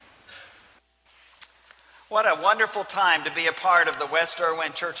What a wonderful time to be a part of the West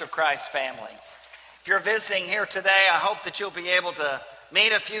Irwin Church of Christ family. If you're visiting here today, I hope that you'll be able to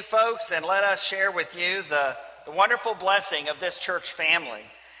meet a few folks and let us share with you the wonderful blessing of this church family.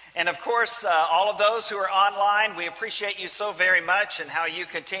 And of course, all of those who are online, we appreciate you so very much and how you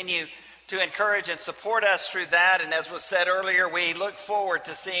continue to encourage and support us through that. And as was said earlier, we look forward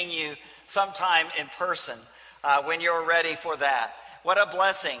to seeing you sometime in person when you're ready for that. What a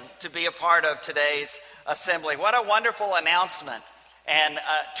blessing to be a part of today's assembly. What a wonderful announcement and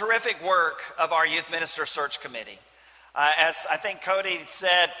terrific work of our Youth Minister Search Committee. As I think Cody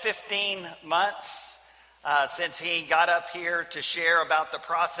said, 15 months since he got up here to share about the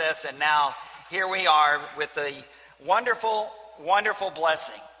process, and now here we are with the wonderful, wonderful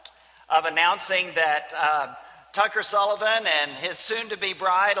blessing of announcing that Tucker Sullivan and his soon-to-be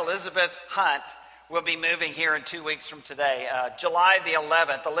bride, Elizabeth Hunt, will be moving here in 2 weeks from today. July the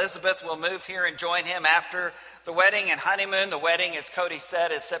 11th, Elizabeth will move here and join him after the wedding and honeymoon. The wedding, as Cody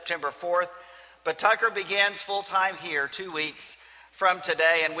said, is September 4th. But Tucker begins full-time here 2 weeks from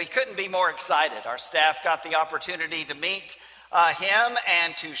today, and we couldn't be more excited. Our staff got the opportunity to meet him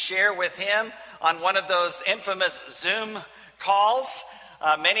and to share with him on one of those infamous Zoom calls.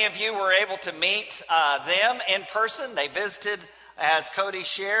 Many of you were able to meet them in person. They visited, as Cody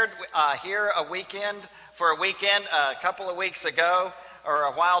shared, here a weekend a couple of weeks ago or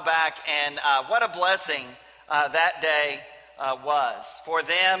a while back, and what a blessing that day was for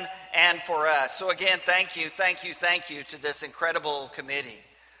them and for us. So again, thank you to this incredible committee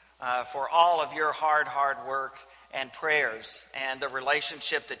for all of your hard work and prayers and the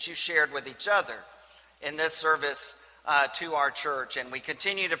relationship that you shared with each other in this service to our church. And we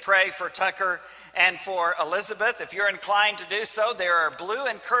continue to pray for Tucker and for Elizabeth. If you're inclined to do so, there are blue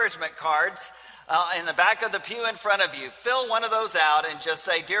encouragement cards in the back of the pew in front of you. Fill one of those out and just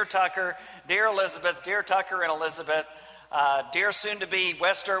say, "Dear Tucker, dear Elizabeth, dear Tucker and Elizabeth, dear soon-to-be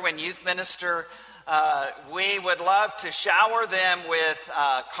West Irwin Youth Minister, we would love to shower them with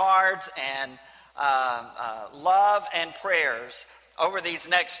cards and love and prayers over these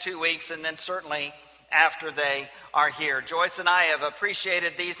next 2 weeks, and then certainly after they are here." Joyce and I have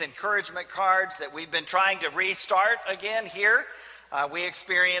appreciated these encouragement cards that we've been trying to restart again here. We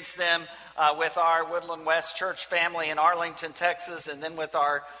experienced them with our Woodland West Church family in Arlington, Texas, and then with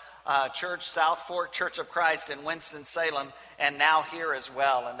our church, South Fork Church of Christ in Winston-Salem, and now here as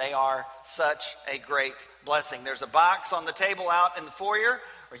well. And they are such a great blessing. There's a box on the table out in the foyer,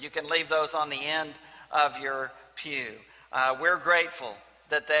 or you can leave those on the end of your pew. We're grateful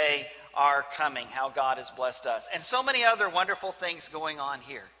that they are coming, how God has blessed us. And so many other wonderful things going on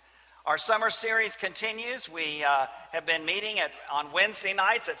here. Our summer series continues. We have been meeting on Wednesday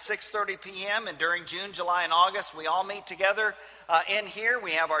nights at 6:30 p.m. and during June, July, and August, we all meet together in here.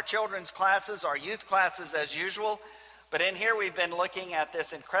 We have our children's classes, our youth classes as usual. But in here we've been looking at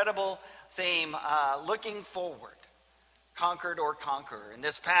this incredible theme, looking forward. Conquered or Conqueror. And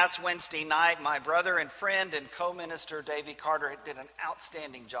this past Wednesday night, my brother and friend and co-minister Davey Carter did an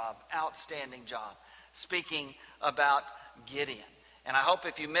outstanding job speaking about Gideon. And I hope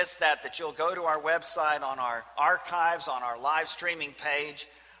if you missed that you'll go to our website, on our archives, on our live streaming page,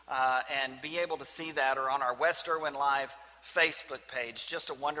 and be able to see that, or on our West Irwin Live Facebook page. Just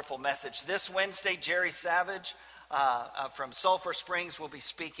a wonderful message. This Wednesday, Jerry Savage from Sulphur Springs will be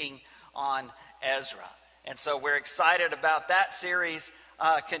speaking on Ezra. And so we're excited about that series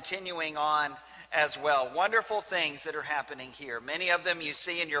continuing on as well. Wonderful things that are happening here. Many of them you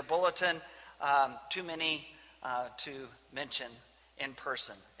see in your bulletin. Too many to mention in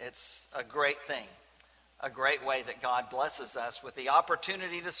person. It's a great thing, a great way that God blesses us with the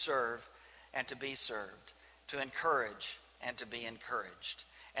opportunity to serve and to be served, to encourage and to be encouraged.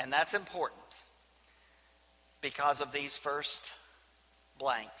 And that's important because of these first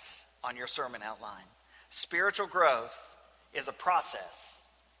blanks on your sermon outline. Spiritual growth is a process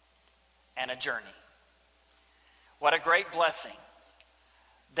and a journey. What a great blessing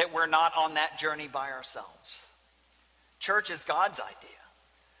that we're not on that journey by ourselves. Church is God's idea.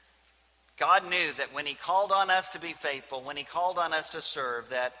 God knew that when he called on us to be faithful, when he called on us to serve,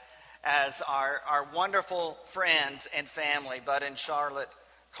 that as our wonderful friends and family, Bud and Charlotte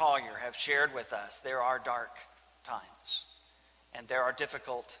Collier, have shared with us, there are dark times and there are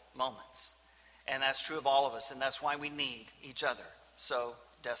difficult moments. And that's true of all of us, and that's why we need each other so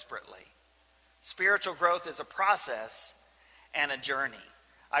desperately. Spiritual growth is a process and a journey.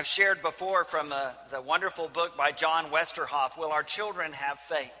 I've shared before from the wonderful book by John Westerhoff, Will Our Children Have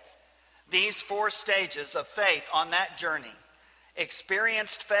Faith? These 4 stages of faith on that journey: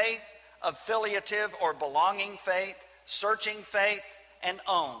 experienced faith, affiliative or belonging faith, searching faith, and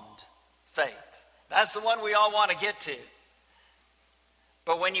owned faith. That's the one we all want to get to.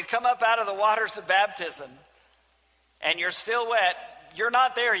 But when you come up out of the waters of baptism and you're still wet, you're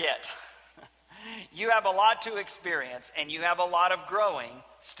not there yet. You have a lot to experience, and you have a lot of growing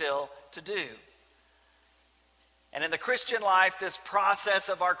still to do. And in the Christian life, this process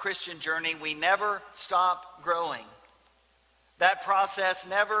of our Christian journey, we never stop growing. That process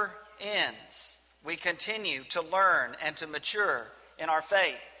never ends. We continue to learn and to mature in our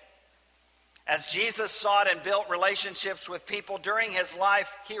faith. As Jesus sought and built relationships with people during his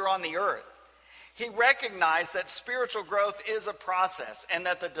life here on the earth, he recognized that spiritual growth is a process and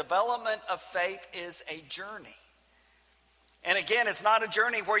that the development of faith is a journey. And again, it's not a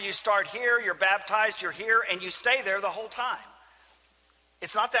journey where you start here, you're baptized, you're here, and you stay there the whole time.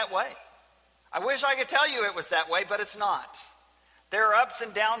 It's not that way. I wish I could tell you it was that way, but it's not. There are ups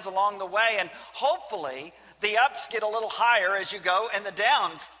and downs along the way, and hopefully the ups get a little higher as you go, and the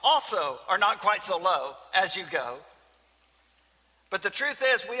downs also are not quite so low as you go. But the truth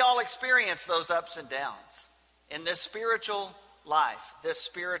is, we all experience those ups and downs in this spiritual life, this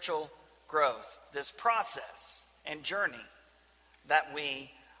spiritual growth, this process and journey that we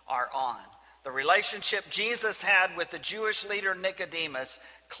are on. The relationship Jesus had with the Jewish leader Nicodemus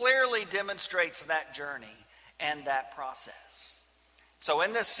clearly demonstrates that journey and that process. So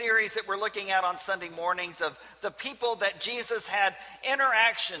in this series that we're looking at on Sunday mornings of the people that Jesus had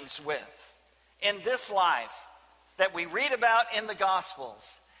interactions with in this life that we read about in the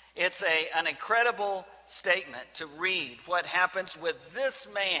Gospels, it's an incredible statement to read what happens with this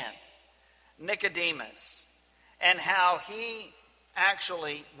man, Nicodemus, and how he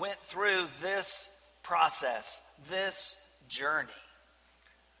actually went through this process, this journey,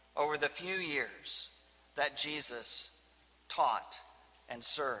 over the few years that Jesus taught and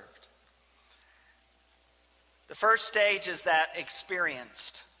served. The first stage is that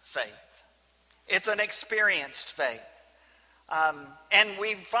experienced faith. It's an experienced faith. And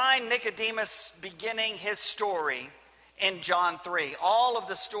we find Nicodemus beginning his story in John 3. All of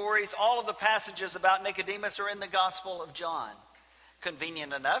the stories, all of the passages about Nicodemus are in the Gospel of John.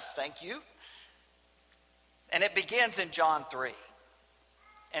 Convenient enough, thank you. And it begins in John 3.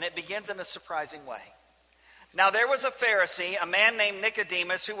 And it begins in a surprising way. Now there was a Pharisee, a man named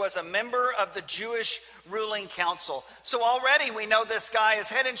Nicodemus, who was a member of the Jewish ruling council. So already we know this guy is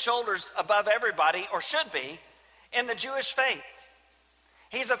head and shoulders above everybody, or should be, in the Jewish faith.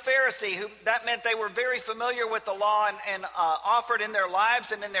 He's a Pharisee, that meant they were very familiar with the law and offered in their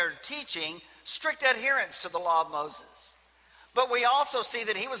lives and in their teaching strict adherence to the law of Moses. But we also see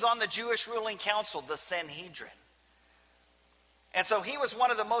that he was on the Jewish ruling council, the Sanhedrin. And so he was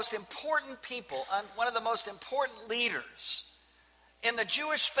one of the most important people, one of the most important leaders in the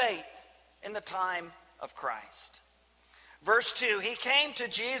Jewish faith in the time of Christ. Verse 2, he came to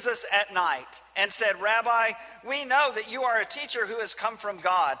Jesus at night and said, "Rabbi, we know that you are a teacher who has come from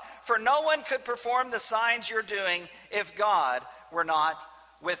God, for no one could perform the signs you're doing if God were not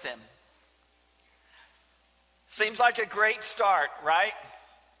with him." Seems like a great start, right?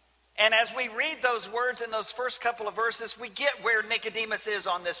 And as we read those words in those first couple of verses, we get where Nicodemus is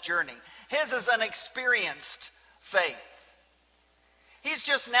on this journey. His is an experienced faith. He's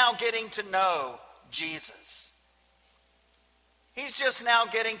just now getting to know Jesus. He's just now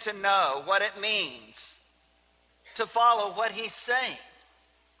getting to know what it means to follow what he's saying.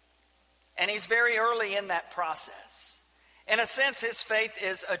 And he's very early in that process. In a sense, his faith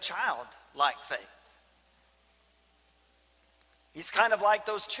is a childlike faith. He's kind of like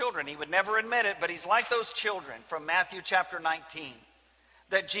those children. He would never admit it, but he's like those children from Matthew chapter 19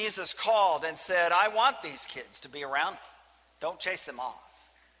 that Jesus called and said, "I want these kids to be around me. Don't chase them off."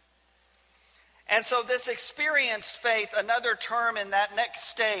 And so this experienced faith, another term in that next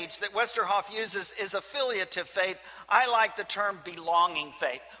stage that Westerhoff uses is affiliative faith. I like the term belonging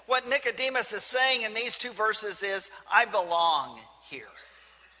faith. What Nicodemus is saying in these two verses is, I belong here.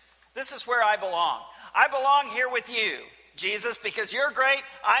 This is where I belong. I belong here with you, Jesus, because you're great,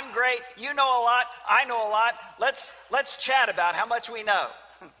 I'm great, you know a lot, I know a lot. Let's chat about how much we know,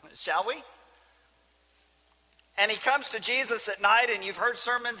 shall we? And he comes to Jesus at night, and you've heard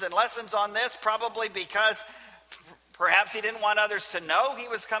sermons and lessons on this, probably because perhaps he didn't want others to know he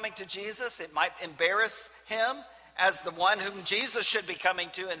was coming to Jesus. It might embarrass him as the one whom Jesus should be coming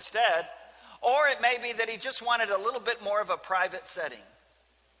to instead. Or it may be that he just wanted a little bit more of a private setting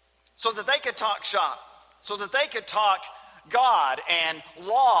so that they could talk shop, so that they could talk God and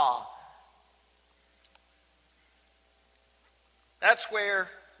law. That's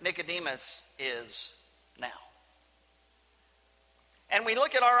where Nicodemus is now. And we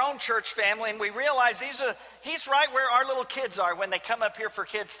look at our own church family and we realize he's right where our little kids are when they come up here for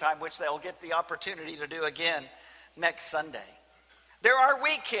kids' time, which they'll get the opportunity to do again next Sunday. There are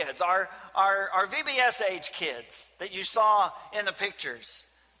we kids, our VBS age kids that you saw in the pictures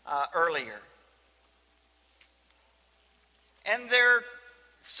earlier. And there are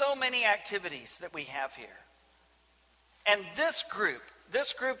so many activities that we have here. And this group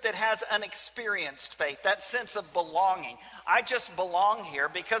that has an experienced faith, that sense of belonging. I just belong here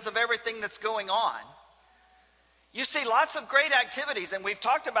because of everything that's going on. You see lots of great activities, and we've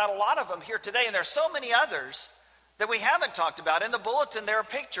talked about a lot of them here today, and there's so many others that we haven't talked about. In the bulletin, there are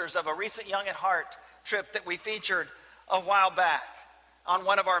pictures of a recent Young at Heart trip that we featured a while back on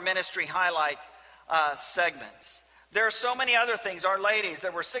one of our ministry highlight segments. There are so many other things. Our ladies,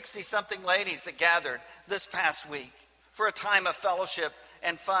 there were 60-something ladies that gathered this past week for a time of fellowship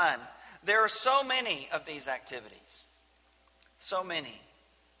and fun. There are so many of these activities. So many.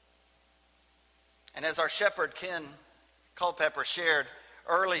 And as our shepherd Ken Culpepper shared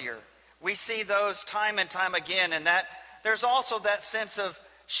earlier, we see those time and time again, and that there's also that sense of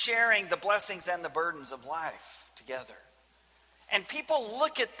sharing the blessings and the burdens of life together. And people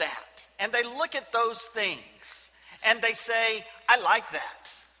look at that, and they look at those things, and they say, I like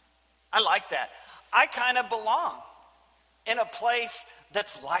that. I like that. I kind of belong in a place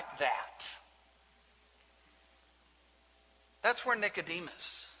that's like that. That's where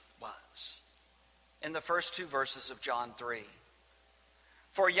Nicodemus was in the first two verses of John 3.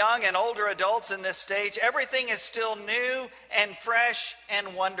 For young and older adults in this stage, everything is still new and fresh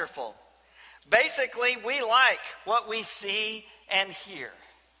and wonderful. Basically, we like what we see and hear.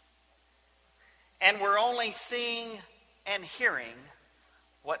 And we're only seeing and hearing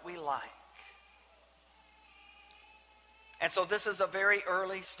what we like. And so this is a very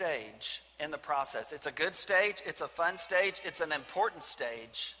early stage in the process. It's a good stage, it's a fun stage, it's an important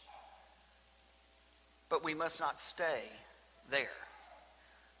stage. But we must not stay there.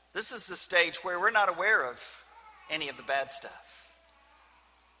 This is the stage where we're not aware of any of the bad stuff.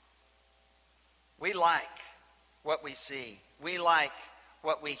 We like what we see. We like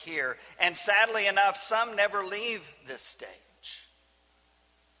what we hear. And sadly enough, some never leave this stage.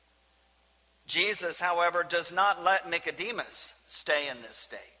 Jesus, however, does not let Nicodemus stay in this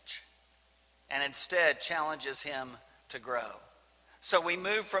stage, and instead challenges him to grow. So we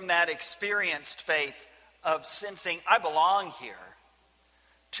move from that experienced faith of sensing, I belong here,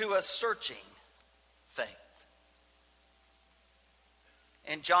 to a searching faith.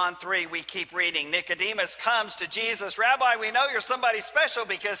 In John 3, we keep reading. Nicodemus comes to Jesus. Rabbi, we know you're somebody special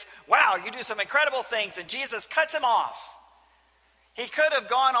because, wow, you do some incredible things. And Jesus cuts him off. He could have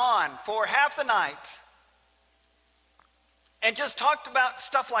gone on for half the night and just talked about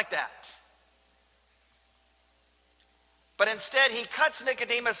stuff like that. But instead, he cuts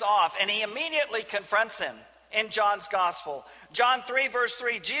Nicodemus off and he immediately confronts him in John's gospel. John 3, verse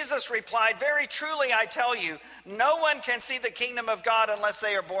 3, Jesus replied, very truly I tell you, no one can see the kingdom of God unless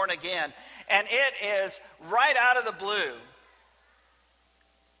they are born again. And it is right out of the blue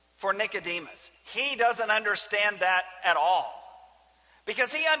for Nicodemus. He doesn't understand that at all.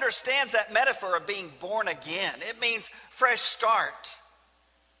 Because he understands that metaphor of being born again. It means fresh start.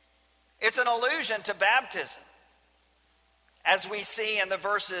 It's an allusion to baptism, as we see in the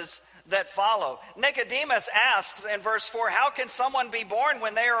verses that follow. Nicodemus asks in verse 4, how can someone be born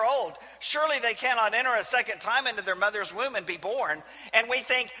when they are old? Surely they cannot enter a second time into their mother's womb and be born. And we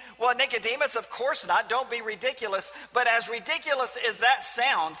think, well, Nicodemus, of course not. Don't be ridiculous. But as ridiculous as that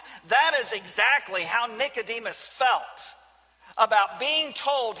sounds, that is exactly how Nicodemus felt about being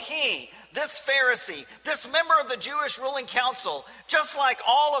told he, this Pharisee, this member of the Jewish ruling council, just like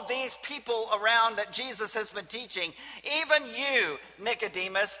all of these people around that Jesus has been teaching, even you,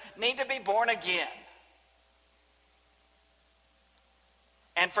 Nicodemus, need to be born again.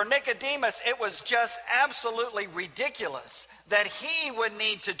 And for Nicodemus, it was just absolutely ridiculous that he would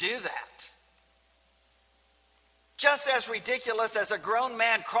need to do that. Just as ridiculous as a grown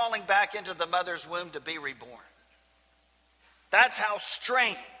man crawling back into the mother's womb to be reborn. That's how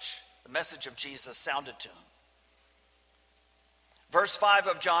strange the message of Jesus sounded to him. Verse 5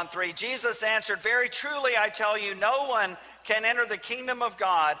 of John 3, Jesus answered, very truly I tell you, no one can enter the kingdom of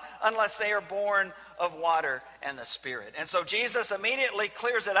God unless they are born of water and the Spirit. And so Jesus immediately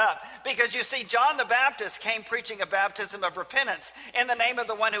clears it up. Because you see, John the Baptist came preaching a baptism of repentance in the name of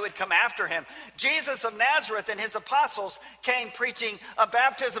the one who would come after him. Jesus of Nazareth and his apostles came preaching a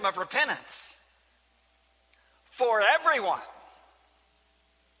baptism of repentance for everyone.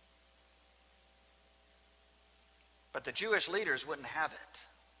 But the Jewish leaders wouldn't have it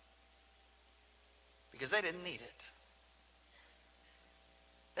because they didn't need it.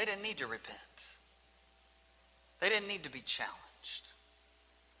 They didn't need to repent. They didn't need to be challenged.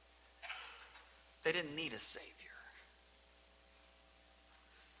 They didn't need a Savior.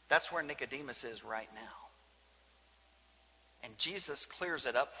 That's where Nicodemus is right now. And Jesus clears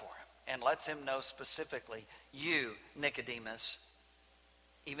it up for him and lets him know specifically, you, Nicodemus,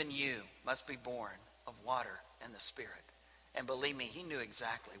 even you must be born of water and the Spirit. And believe me, he knew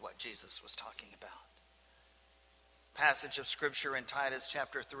exactly what Jesus was talking about. Passage of Scripture in Titus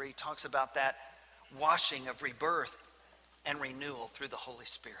chapter 3 talks about that washing of rebirth and renewal through the Holy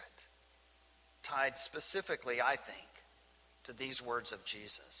Spirit. Tied specifically, I think, to these words of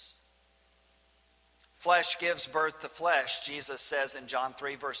Jesus. Flesh gives birth to flesh, Jesus says in John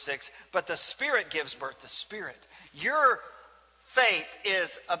 3 verse 6, but the Spirit gives birth to spirit. Your faith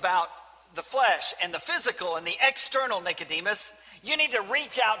is about the flesh and the physical and the external, Nicodemus. You need to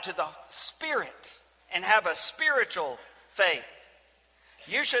reach out to the Spirit and have a spiritual faith.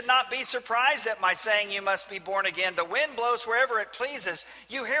 You should not be surprised at my saying you must be born again. The wind blows wherever it pleases.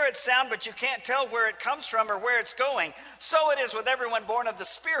 You hear its sound, but you can't tell where it comes from or where it's going. So it is with everyone born of the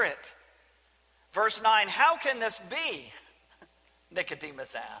Spirit. Verse 9, how can this be?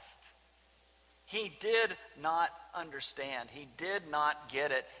 Nicodemus asked. He did not understand. He did not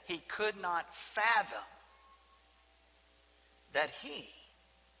get it. He could not fathom that he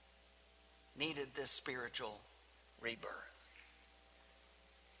needed this spiritual rebirth.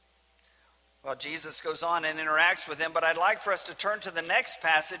 Well, Jesus goes on and interacts with him, but I'd like for us to turn to the next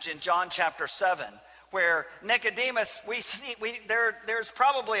passage in John chapter 7, where Nicodemus, there's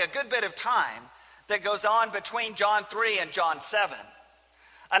probably a good bit of time that goes on between John 3 and John 7.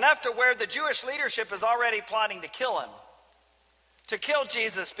 Enough to where the Jewish leadership is already plotting to kill him. To kill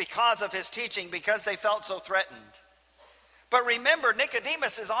Jesus because of his teaching, because they felt so threatened. But remember,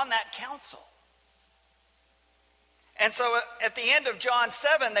 Nicodemus is on that council. And so at the end of John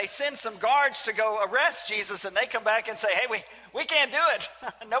 7, they send some guards to go arrest Jesus, and they come back and say, hey, we can't do it.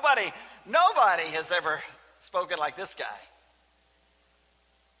 Nobody has ever spoken like this guy.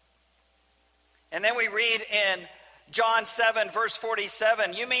 And then we read in John 7, verse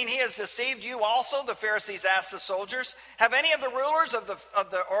 47, you mean he has deceived you also? The Pharisees asked the soldiers. Have any of the rulers of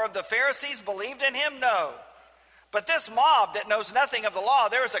the Pharisees believed in him? No. But this mob that knows nothing of the law,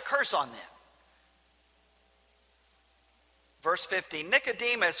 there is a curse on them. Verse 50,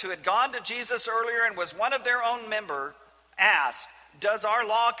 Nicodemus, who had gone to Jesus earlier and was one of their own member, asked, does our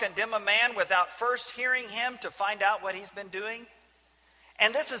law condemn a man without first hearing him to find out what he's been doing?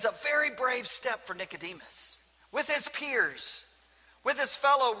 And this is a very brave step for Nicodemus. With his peers, with his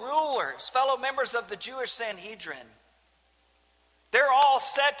fellow rulers, fellow members of the Jewish Sanhedrin. They're all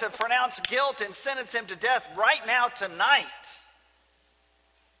set to pronounce guilt and sentence him to death right now, tonight.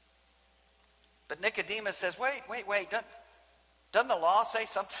 But Nicodemus says, wait, doesn't the law say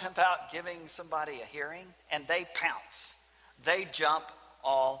something about giving somebody a hearing? And they pounce. They jump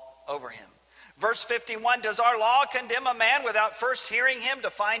all over him. Verse 51, does our law condemn a man without first hearing him to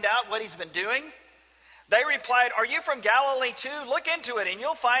find out what he's been doing? They replied, are you from Galilee too? Look into it and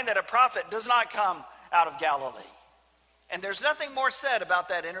you'll find that a prophet does not come out of Galilee. And there's nothing more said about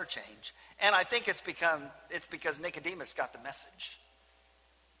that interchange. And I think it's because Nicodemus got the message.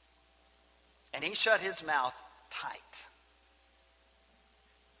 And he shut his mouth tight.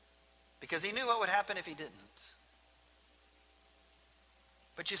 Because he knew what would happen if he didn't.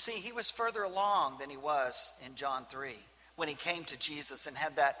 But you see, he was further along than he was in John 3 when he came to Jesus and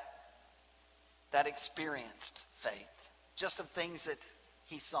had that experienced faith, just of things that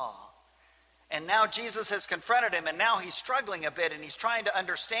he saw. And now Jesus has confronted him, and now he's struggling a bit, and he's trying to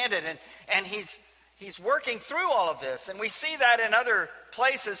understand it, and he's working through all of this. And we see that in other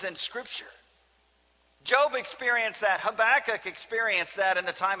places in Scripture. Job experienced that. Habakkuk experienced that in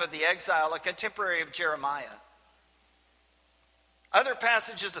the time of the exile, a contemporary of Jeremiah. Other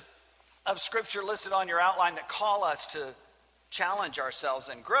passages of Scripture listed on your outline that call us to challenge ourselves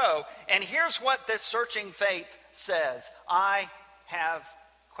and grow. And here's what this searching faith says. I have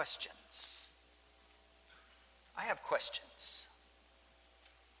questions. I have questions.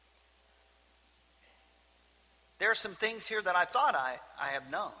 There are some things here that I thought I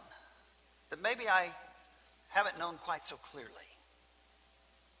have known, that maybe I haven't known quite so clearly.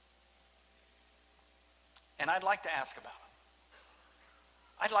 And I'd like to ask about them.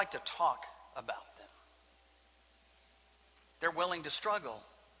 I'd like to talk about them. They're willing to struggle.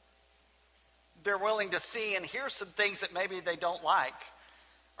 They're willing to see and hear some things that maybe they don't like,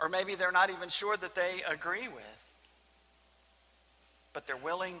 or maybe they're not even sure that they agree with. But they're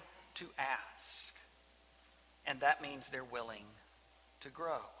willing to ask. And that means they're willing to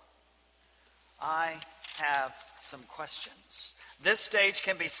grow. I have some questions. This stage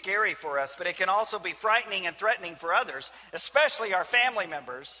can be scary for us, but it can also be frightening and threatening for others, especially our family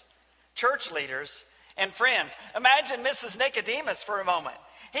members, church leaders, and friends. Imagine Mrs. Nicodemus for a moment.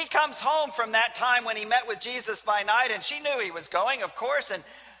 He comes home from that time when he met with Jesus by night, and she knew he was going, of course, and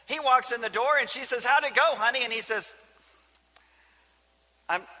he walks in the door, and she says, "How'd it go, honey?" And he says,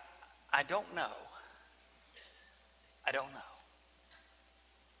 I don't know. I don't know.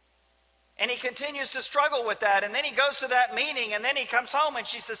 And he continues to struggle with that, and then he goes to that meeting, and then he comes home, and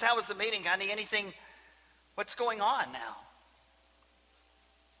she says, "How was the meeting, honey? Anything? What's going on now?"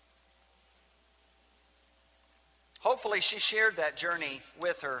 Hopefully she shared that journey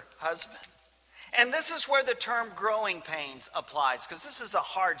with her husband. And this is where the term growing pains applies, because this is a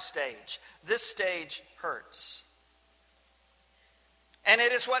hard stage. This stage hurts. And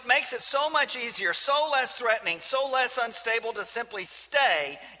it is what makes it so much easier, so less threatening, so less unstable to simply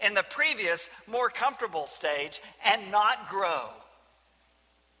stay in the previous, more comfortable stage and not grow.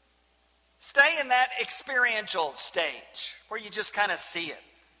 Stay in that experiential stage where you just kind of see it.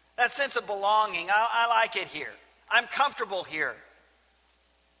 That sense of belonging. I like it here. I'm comfortable here.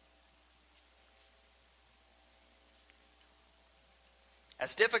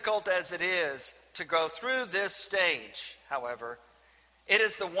 As difficult as it is to go through this stage, however, it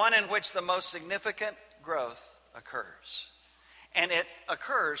is the one in which the most significant growth occurs. And it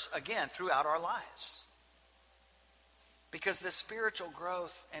occurs, again, throughout our lives. Because this spiritual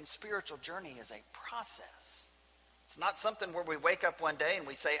growth and spiritual journey is a process. It's not something where we wake up one day and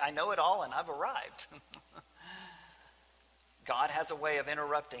we say, "I know it all and I've arrived." God has a way of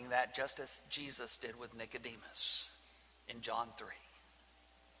interrupting that, just as Jesus did with Nicodemus in John 3.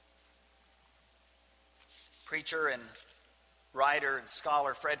 Preacher and writer and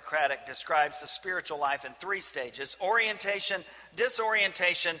scholar Fred Craddock describes the spiritual life in 3 stages: orientation,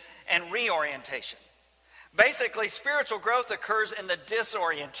 disorientation, and reorientation. Basically, spiritual growth occurs in the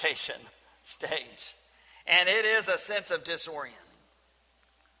disorientation stage, and it is a sense of disorient.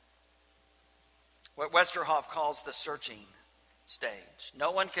 What Westerhoff calls the searching stage.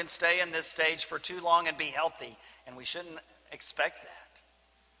 No one can stay in this stage for too long and be healthy, and we shouldn't expect that.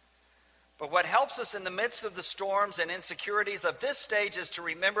 But what helps us in the midst of the storms and insecurities of this stage is to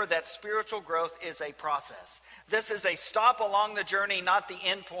remember that spiritual growth is a process. This is a stop along the journey, not the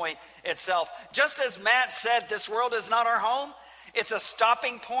end point itself. Just as Matt said, this world is not our home. It's a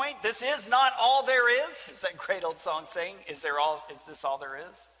stopping point. This is not all there is. Is that great old song saying, is this all there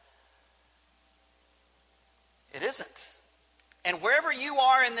is? It isn't. And wherever you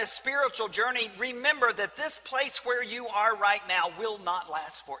are in this spiritual journey, remember that this place where you are right now will not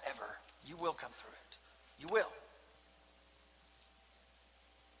last forever. You will come through it. You will.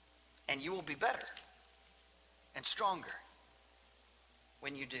 And you will be better and stronger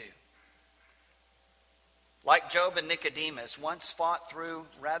when you do. Like Job and Nicodemus, once fought through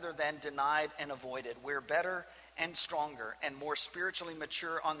rather than denied and avoided, we're better and stronger and more spiritually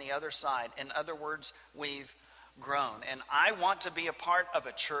mature on the other side. In other words, we've grown. And I want to be a part of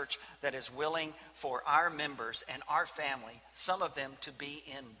a church that is willing for our members and our family, some of them, to be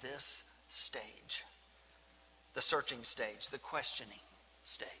in this stage, the searching stage, the questioning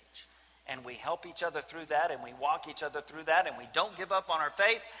stage. And we help each other through that, and we walk each other through that, and we don't give up on our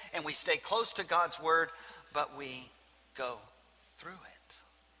faith, and we stay close to God's word, but we go through it.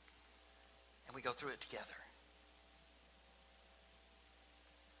 And we go through it together.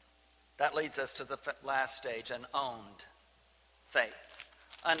 That leads us to the last stage, an owned faith.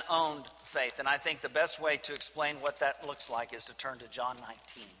 An owned faith. And I think the best way to explain what that looks like is to turn to John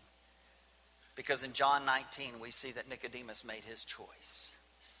 19. Because in John 19, we see that Nicodemus made his choice.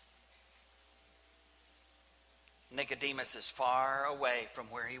 Nicodemus is far away from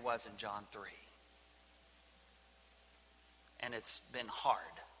where he was in John 3. And it's been hard.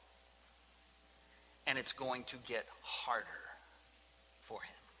 And it's going to get harder for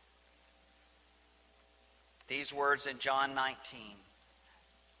him. These words in John 19,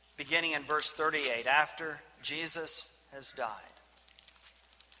 beginning in verse 38, after Jesus has died.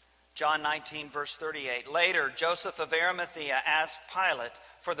 John 19, verse 38. Later, Joseph of Arimathea asked Pilate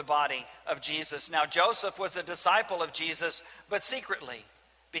for the body of Jesus. Now, Joseph was a disciple of Jesus, but secretly,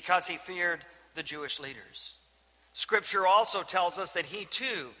 because he feared the Jewish leaders. Scripture also tells us that he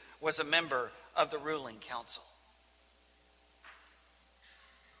too was a member of the ruling council.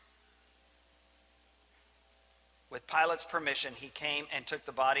 With Pilate's permission, he came and took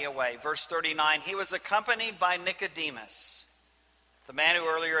the body away. Verse 39, he was accompanied by Nicodemus, the man who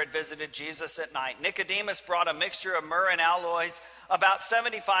earlier had visited Jesus at night. Nicodemus brought a mixture of myrrh and aloes, about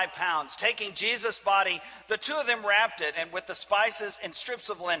 75 pounds. Taking Jesus' body, the two of them wrapped it and with the spices in strips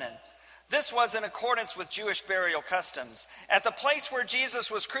of linen. This was in accordance with Jewish burial customs. At the place where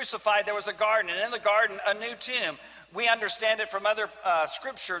Jesus was crucified, there was a garden, and in the garden, a new tomb. We understand it from other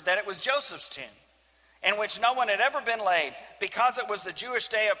scripture that it was Joseph's tomb, in which no one had ever been laid, because it was the Jewish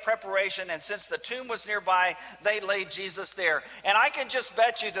day of preparation, and since the tomb was nearby, they laid Jesus there. And I can just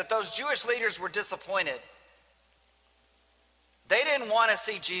bet you that those Jewish leaders were disappointed. They didn't want to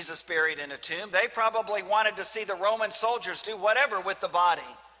see Jesus buried in a tomb. They probably wanted to see the Roman soldiers do whatever with the body.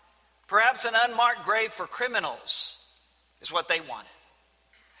 Perhaps an unmarked grave for criminals is what they wanted.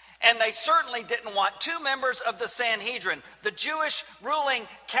 And they certainly didn't want two members of the Sanhedrin, the Jewish ruling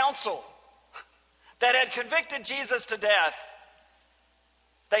council that had convicted Jesus to death.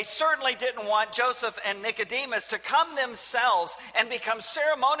 They certainly didn't want Joseph and Nicodemus to come themselves and become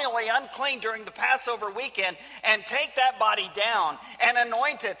ceremonially unclean during the Passover weekend and take that body down and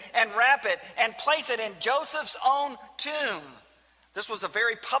anoint it and wrap it and place it in Joseph's own tomb. This was a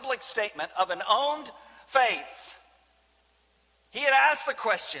very public statement of an owned faith. He had asked the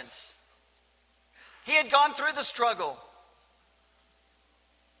questions. He had gone through the struggle.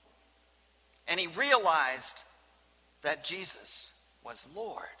 And he realized that Jesus was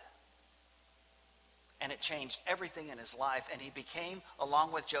Lord. And it changed everything in his life. And he became,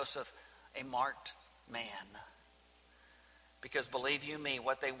 along with Joseph, a marked man. Because believe you me,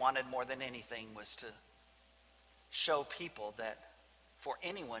 what they wanted more than anything was to show people that for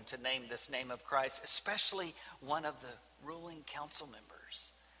anyone to name this name of Christ, especially one of the ruling council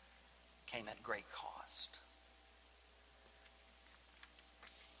members, came at great cost.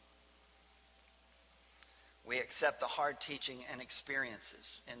 We accept the hard teaching and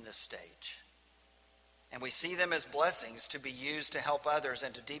experiences in this stage. And we see them as blessings to be used to help others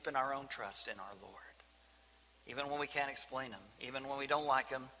and to deepen our own trust in our Lord. Even when we can't explain them, even when we don't like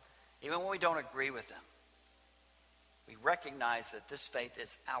them, even when we don't agree with them. We recognize that this faith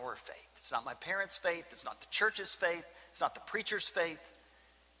is our faith. It's not my parents' faith. It's not the church's faith. It's not the preacher's faith.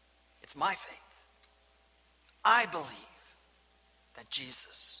 It's my faith. I believe that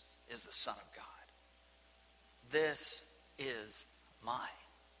Jesus is the Son of God. This is my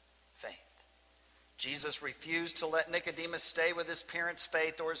faith. Jesus refused to let Nicodemus stay with his parents'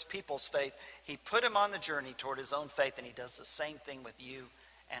 faith or his people's faith. He put him on the journey toward his own faith, and he does the same thing with you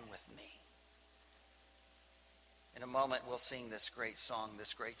and with me. In a moment, we'll sing this great song,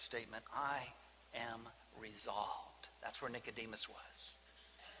 this great statement, I am resolved. That's where Nicodemus was.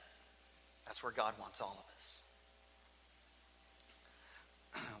 That's where God wants all of us.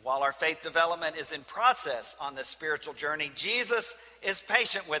 While our faith development is in process on this spiritual journey, Jesus is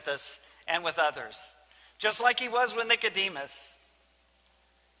patient with us and with others, just like he was with Nicodemus.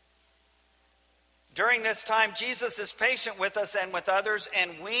 During this time, Jesus is patient with us and with others,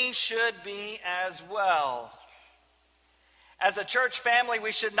 and we should be as well. As a church family,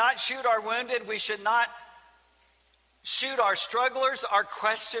 we should not shoot our wounded. We should not shoot our strugglers, our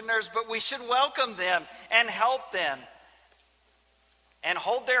questioners, but we should welcome them and help them and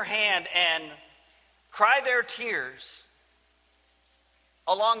hold their hand and cry their tears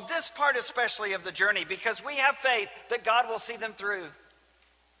along this part especially of the journey, because we have faith that God will see them through.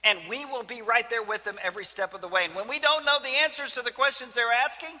 And we will be right there with them every step of the way. And when we don't know the answers to the questions they're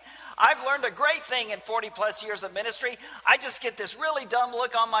asking, I've learned a great thing in 40 plus years of ministry. I just get this really dumb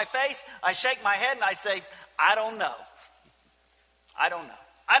look on my face. I shake my head and I say, I don't know. I don't know.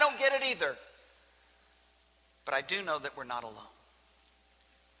 I don't get it either. But I do know that we're not alone.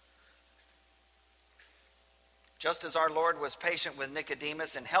 Just as our Lord was patient with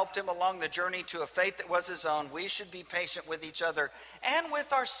Nicodemus and helped him along the journey to a faith that was his own, we should be patient with each other and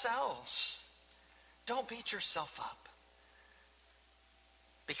with ourselves. Don't beat yourself up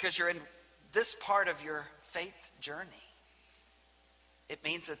because you're in this part of your faith journey. It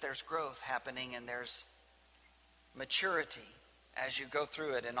means that there's growth happening and there's maturity as you go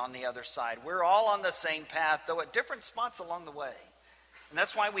through it and on the other side. We're all on the same path, though at different spots along the way. And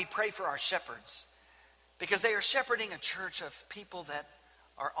that's why we pray for our shepherds, because they are shepherding a church of people that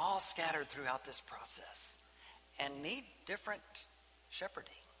are all scattered throughout this process and need different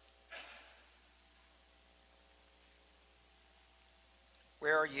shepherding.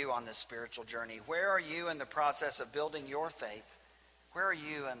 Where are you on this spiritual journey? Where are you in the process of building your faith? Where are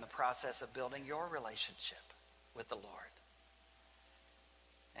you in the process of building your relationship with the Lord?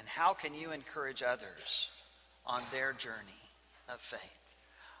 And how can you encourage others on their journey of faith?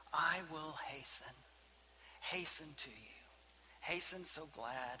 I will hasten to you. Hasten so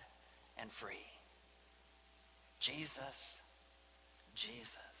glad and free. Jesus,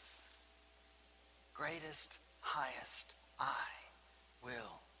 Jesus, greatest, highest, I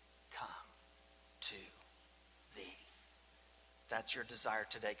will come to thee. that's your desire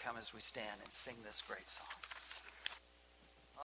today, come as we stand and sing this great song.